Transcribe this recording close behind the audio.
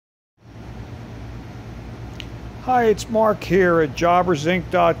Hi, it's Mark here at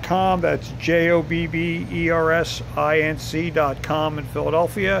jobbersinc.com. That's jobbersinc.com in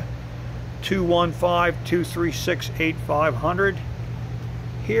Philadelphia. 215-236-8500.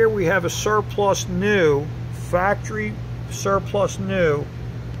 Here we have a surplus new, factory surplus new,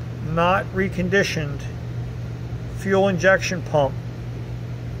 not reconditioned fuel injection pump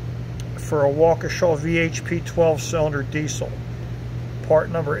for a Waukesha VHP 12-cylinder diesel. Part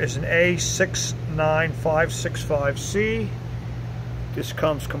number is an A69565C. This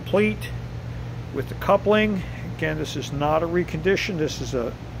comes complete with the coupling. Again, this is not a recondition. This is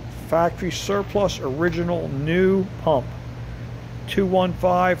a factory surplus original new pump.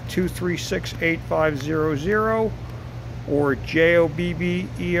 215-236-8500 or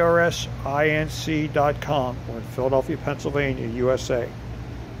jobbersinc.com. We're in Philadelphia, Pennsylvania, USA.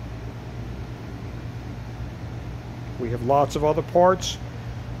 We have lots of other parts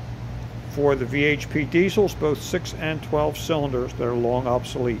for the VHP diesels, both 6 and 12 cylinders that are long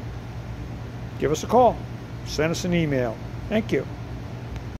obsolete. Give us a call. Send us an email. Thank you.